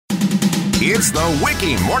It's the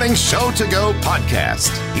WIKY Morning Show to Go podcast.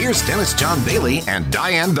 Here's Dennis John Bailey and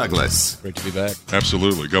Diane Douglas. Great to be back.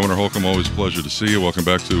 Absolutely. Governor Holcomb, always a pleasure to see you. Welcome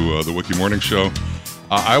back to the WIKY Morning Show.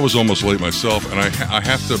 I was almost late myself, and I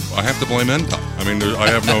have to blame NTOP. I mean,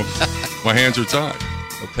 my hands are tied.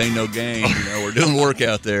 No pain, no gain. We're doing work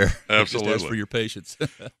out there. Absolutely. Just ask for your patience.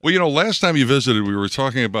 Well, last time you visited, we were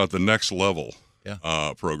talking about the Next Level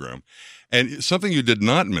program. And something you did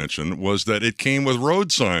not mention was that it came with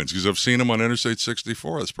road signs, because I've seen them on Interstate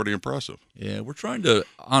 64. That's pretty impressive. Yeah, we're trying to,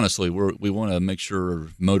 honestly, we want to make sure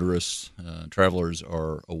motorists, travelers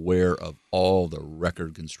are aware of all the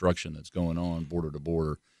record construction that's going on border to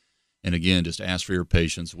border. And again, just ask for your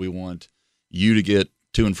patience. We want you to get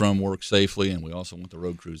to and from work safely, and we also want the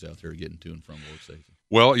road crews out there getting to and from work safely.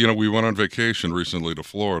 Well, we went on vacation recently to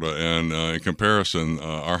Florida, and in comparison,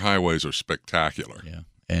 our highways are spectacular. Yeah.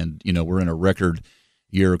 And, we're in a record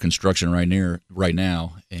year of construction right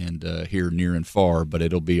now, and here near and far, but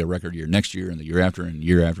it'll be a record year next year and the year after and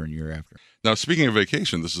year after and year after. Now, speaking of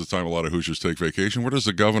vacation, this is the time a lot of Hoosiers take vacation. Where does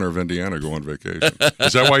the governor of Indiana go on vacation?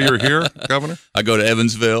 Is that why you're here, Governor? I go to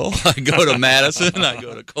Evansville. I go to Madison. I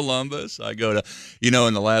go to Columbus. I go to,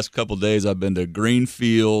 in the last couple of days, I've been to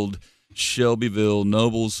Greenfield, Shelbyville,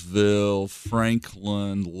 Noblesville,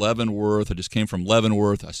 Franklin, Leavenworth. I just came from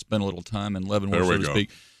Leavenworth. I spent a little time in Leavenworth, so to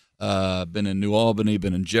speak. Been in New Albany,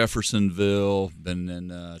 been in Jeffersonville, been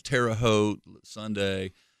in Terre Haute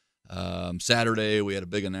Sunday. Saturday, we had a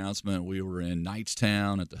big announcement. We were in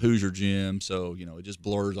Knightstown at the Hoosier Gym. So, it just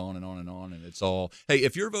blurs on and on and on. And it's all, hey,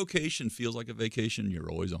 if your vocation feels like a vacation,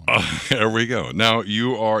 you're always on. There we go. Now,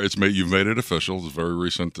 you've made it official. It's a very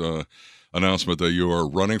recent announcement that you are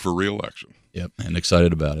running for re-election. Yep, and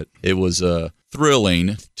excited about it. It was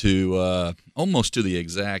thrilling to almost to the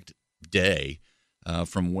exact day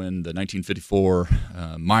from when the 1954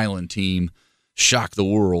 Milan team shocked the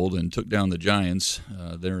world and took down the Giants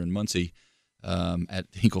there in Muncie at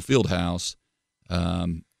Hinkle Fieldhouse.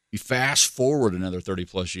 We fast forward another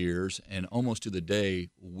 30-plus years, and almost to the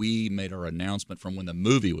day we made our announcement from when the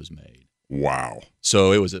movie was made. Wow.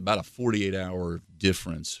 So it was about a 48-hour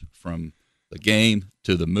difference from the game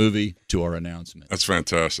to the movie to our announcement. That's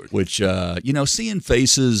fantastic. Which, seeing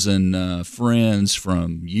faces and friends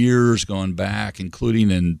from years gone back,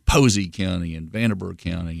 including in Posey County and Vanderburgh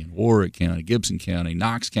County and Warwick County, Gibson County,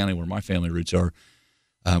 Knox County, where my family roots are,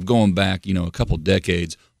 going back, a couple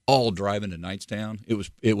decades, all driving to Knightstown.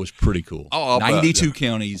 It was pretty cool. 92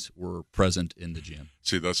 counties were present in the gym.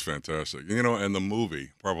 See, that's fantastic. And the movie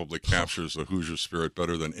probably captures the Hoosier spirit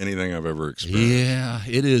better than anything I've ever experienced. Yeah,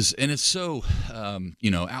 it is. And it's so,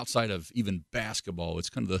 outside of even basketball, it's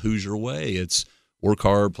kind of the Hoosier way. It's work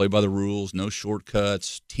hard, play by the rules, no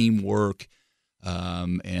shortcuts, teamwork,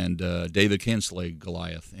 and David can slay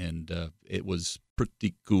Goliath. And it was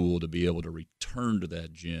pretty cool to be able to return to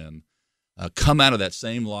that gym, come out of that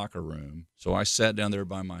same locker room. So I sat down there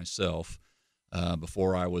by myself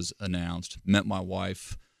before I was announced, met my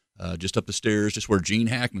wife just up the stairs, just where Gene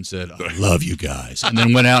Hackman said, "I love you guys," and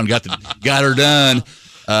then went out and got her done.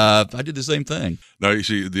 I did the same thing. Now, you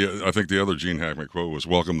see, I think the other Gene Hackman quote was,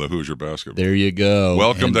 "Welcome to Hoosier basketball." There you go.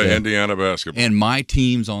 Welcome to Indiana basketball. And my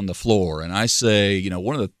team's on the floor. And I say,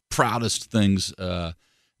 one of the proudest things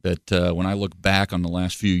that when I look back on the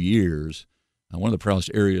last few years, one of the proudest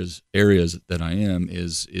areas that I am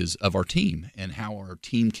is of our team and how our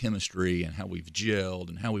team chemistry and how we've gelled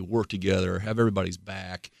and how we work together, have everybody's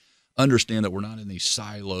back, understand that we're not in these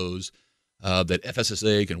silos, that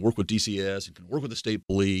FSSA can work with DCS and can work with the state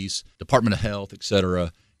police, Department of Health, et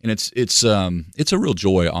cetera. And it's a real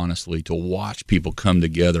joy, honestly, to watch people come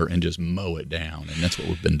together and just mow it down, and that's what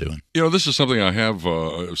we've been doing. This is something I have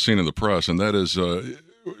seen in the press, and that is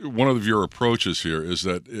one of your approaches here is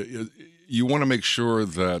that you want to make sure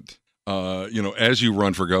that, as you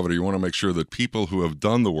run for governor, you want to make sure that people who have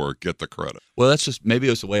done the work get the credit. Well, that's just maybe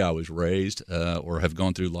it's the way I was raised or have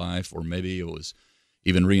gone through life, or maybe it was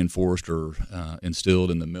even reinforced or instilled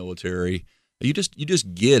in the military. You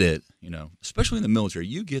just get it, especially in the military.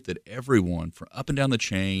 You get that everyone from up and down the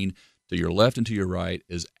chain to your left and to your right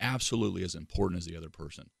is absolutely as important as the other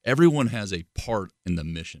person. Everyone has a part in the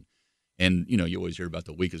mission. And, you always hear about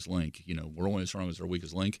the weakest link. We're only as strong as our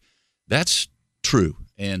weakest link. That's true.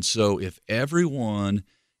 And so if everyone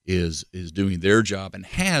is doing their job and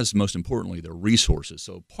has, most importantly, the resources.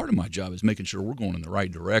 So part of my job is making sure we're going in the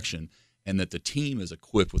right direction and that the team is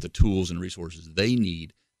equipped with the tools and resources they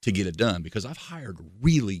need to get it done, because I've hired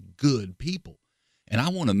really good people. And I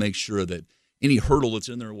want to make sure that any hurdle that's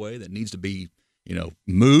in their way that needs to be,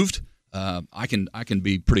 moved, I can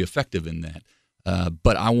be pretty effective in that.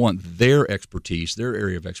 But I want their expertise, their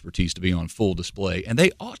area of expertise, to be on full display, and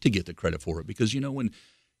they ought to get the credit for it because, when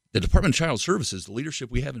the Department of Child Services, the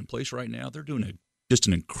leadership we have in place right now, they're doing just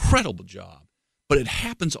an incredible job. But it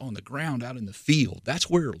happens on the ground out in the field. That's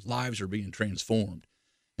where lives are being transformed.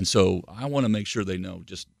 And so I want to make sure they know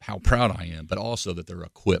just how proud I am, but also that they're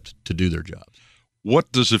equipped to do their jobs.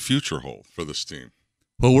 What does the future hold for this team?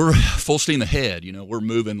 Well, we're full steam ahead. We're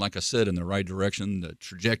moving, like I said, in the right direction. The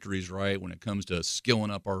trajectory's right when it comes to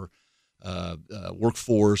skilling up our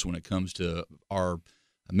workforce, when it comes to our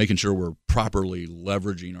making sure we're properly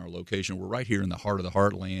leveraging our location. We're right here in the heart of the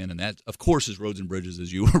heartland, and that, of course, is roads and bridges,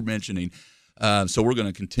 as you were mentioning. So we're going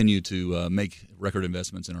to continue to make record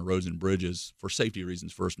investments in our roads and bridges for safety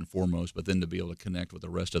reasons first and foremost, but then to be able to connect with the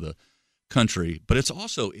rest of the country. But it's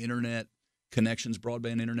also internet connections,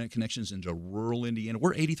 broadband internet connections into rural Indiana.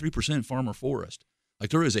 We're 83% farmer forest.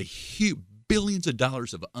 Like there is a huge billions of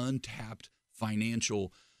dollars of untapped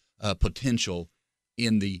financial potential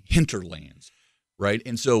in the hinterlands. Right,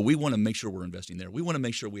 and so we want to make sure we're investing there. We want to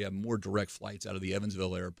make sure we have more direct flights out of the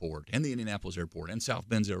Evansville Airport and the Indianapolis Airport and South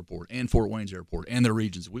Bend's Airport and Fort Wayne's Airport and the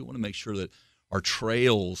regions. We want to make sure that our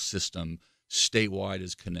trail system statewide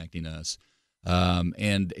is connecting us,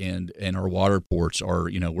 and our water ports are.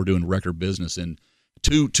 We're doing record business in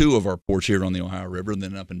two of our ports here on the Ohio River, and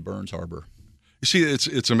then up in Burns Harbor. You see,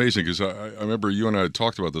 it's amazing because I remember you and I had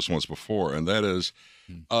talked about this once before, and that is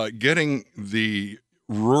getting the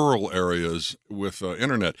rural areas with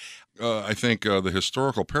internet. I think the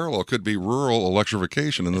historical parallel could be rural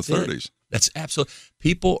electrification in the 30s. That's absolutely.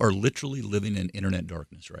 People are literally living in internet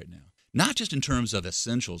darkness right now. Not just in terms of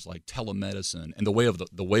essentials like telemedicine and the way of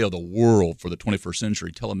the world for the 21st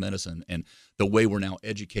century, telemedicine, and the way we're now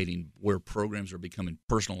educating, where programs are becoming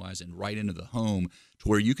personalized and right into the home to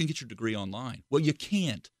where you can get your degree online. Well, you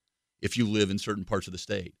can't if you live in certain parts of the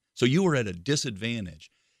state. So you are at a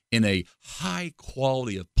disadvantage in a high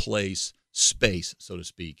quality of place space, so to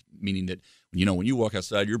speak, meaning that when you walk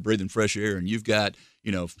outside, you're breathing fresh air, and you've got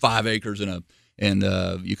 5 acres and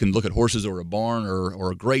you can look at horses or a barn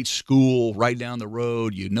or a great school right down the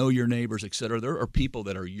road. Your neighbors, et cetera. There are people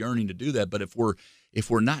that are yearning to do that, but if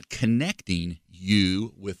we're not connecting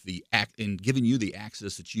you with the act and giving you the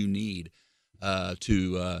access that you need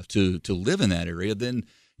to live in that area, then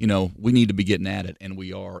we need to be getting at it, and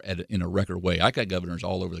we are in a record way. I got governors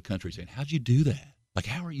all over the country saying, how'd you do that? Like,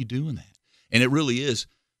 how are you doing that? And it really is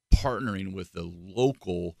partnering with the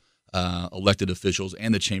local elected officials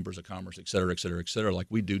and the chambers of commerce, et cetera, like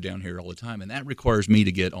we do down here all the time. And that requires me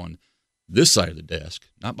to get on this side of the desk,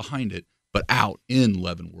 not behind it, but out in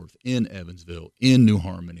Leavenworth, in Evansville, in New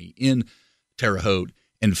Harmony, in Terre Haute,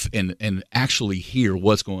 and actually hear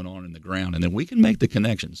what's going on in the ground, and then we can make the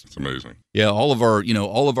connections. It's amazing. Yeah, all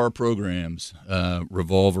of our programs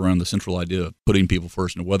revolve around the central idea of putting people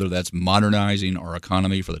first, and whether that's modernizing our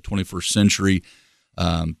economy for the 21st century,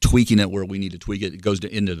 tweaking it where we need to tweak it. It goes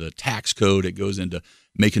into the tax code. It goes into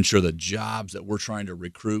making sure the jobs that we're trying to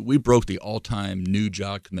recruit. We broke the all-time new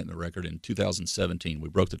job commitment record in 2017. We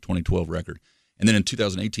broke the 2012 record, and then in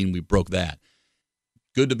 2018 we broke that.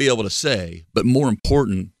 Good to be able to say, but more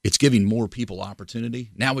important, it's giving more people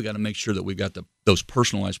opportunity. Now we got to make sure that we've got those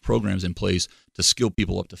personalized programs in place to skill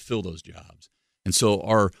people up to fill those jobs. And so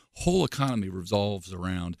our whole economy revolves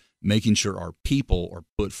around making sure our people are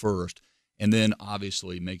put first, and then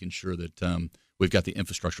obviously making sure that we've got the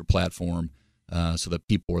infrastructure platform so that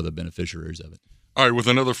people are the beneficiaries of it. All right, with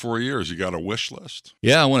another 4 years, you got a wish list?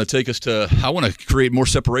 Yeah, I want to create more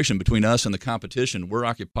separation between us and the competition. We're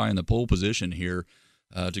occupying the pole position here.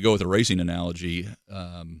 To go with a racing analogy,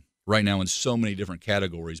 right now in so many different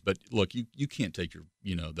categories. But look, you can't take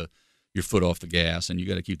your foot off the gas, and you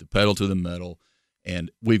got to keep the pedal to the metal.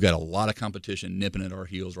 And we've got a lot of competition nipping at our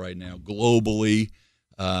heels right now globally.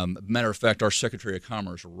 Matter of fact, our Secretary of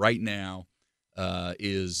Commerce right now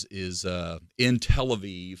is in Tel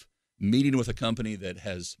Aviv meeting with a company that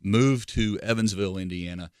has moved to Evansville,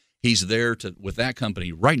 Indiana. He's there with that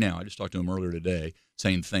company right now. I just talked to him earlier today,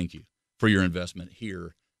 saying thank you for your investment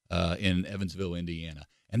here in Evansville, Indiana.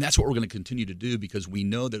 And that's what we're going to continue to do, because we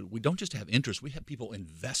know that we don't just have interest, we have people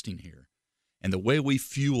investing here. And the way we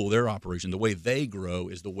fuel their operation, the way they grow,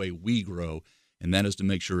 is the way we grow. And that is to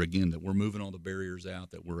make sure, again, that we're moving all the barriers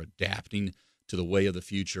out, that we're adapting to the way of the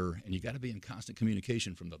future. And you got to be in constant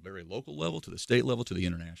communication from the very local level to the state level to the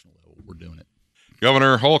international level. We're doing it.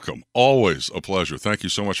 Governor Holcomb, always a pleasure. Thank you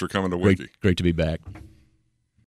so much for coming to WIKY. Great to be back.